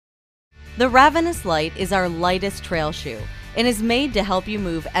The Ravenous Lite is our lightest trail shoe and is made to help you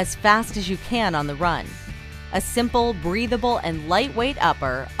move as fast as you can on the run. A simple, breathable, and lightweight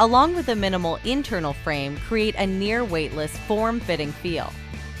upper, along with a minimal internal frame, create a near-weightless, form-fitting feel.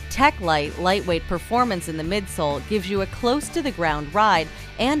 Tech Lite lightweight performance in the midsole gives you a close-to-the-ground ride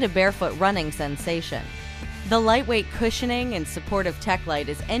and a barefoot running sensation. The lightweight cushioning and supportive Tech Lite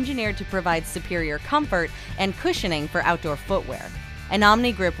is engineered to provide superior comfort and cushioning for outdoor footwear. An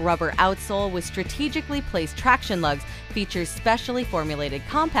Omni-Grip rubber outsole with strategically placed traction lugs features specially formulated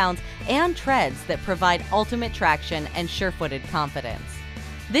compounds and treads that provide ultimate traction and sure-footed confidence.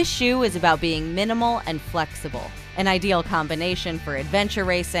 This shoe is about being minimal and flexible, an ideal combination for adventure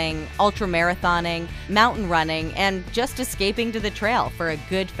racing, ultramarathoning, mountain running, and just escaping to the trail for a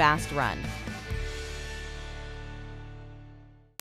good fast run.